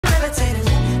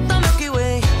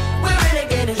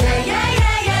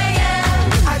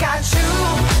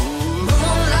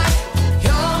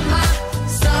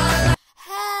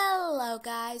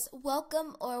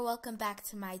Welcome back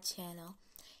to my channel.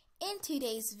 In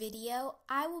today's video,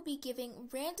 I will be giving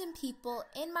random people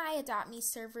in my Adopt Me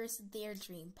servers their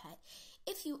dream pet.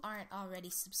 If you aren't already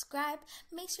subscribed,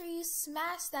 make sure you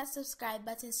smash that subscribe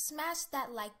button, smash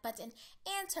that like button,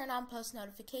 and turn on post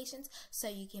notifications so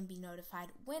you can be notified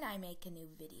when I make a new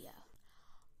video.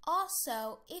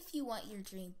 Also, if you want your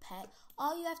dream pet,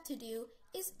 all you have to do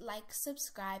is like,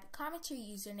 subscribe, comment your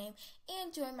username,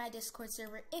 and join my Discord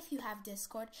server if you have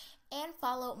Discord, and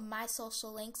follow my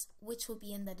social links, which will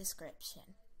be in the description.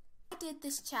 I did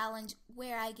this challenge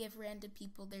where I give random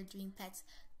people their dream pets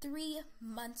 3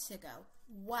 months ago.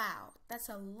 Wow, that's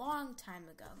a long time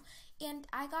ago. And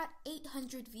I got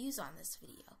 800 views on this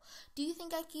video. Do you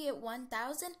think I can get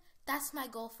 1,000? That's my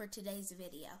goal for today's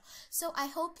video. So I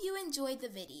hope you enjoyed the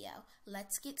video.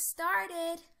 Let's get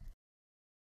started.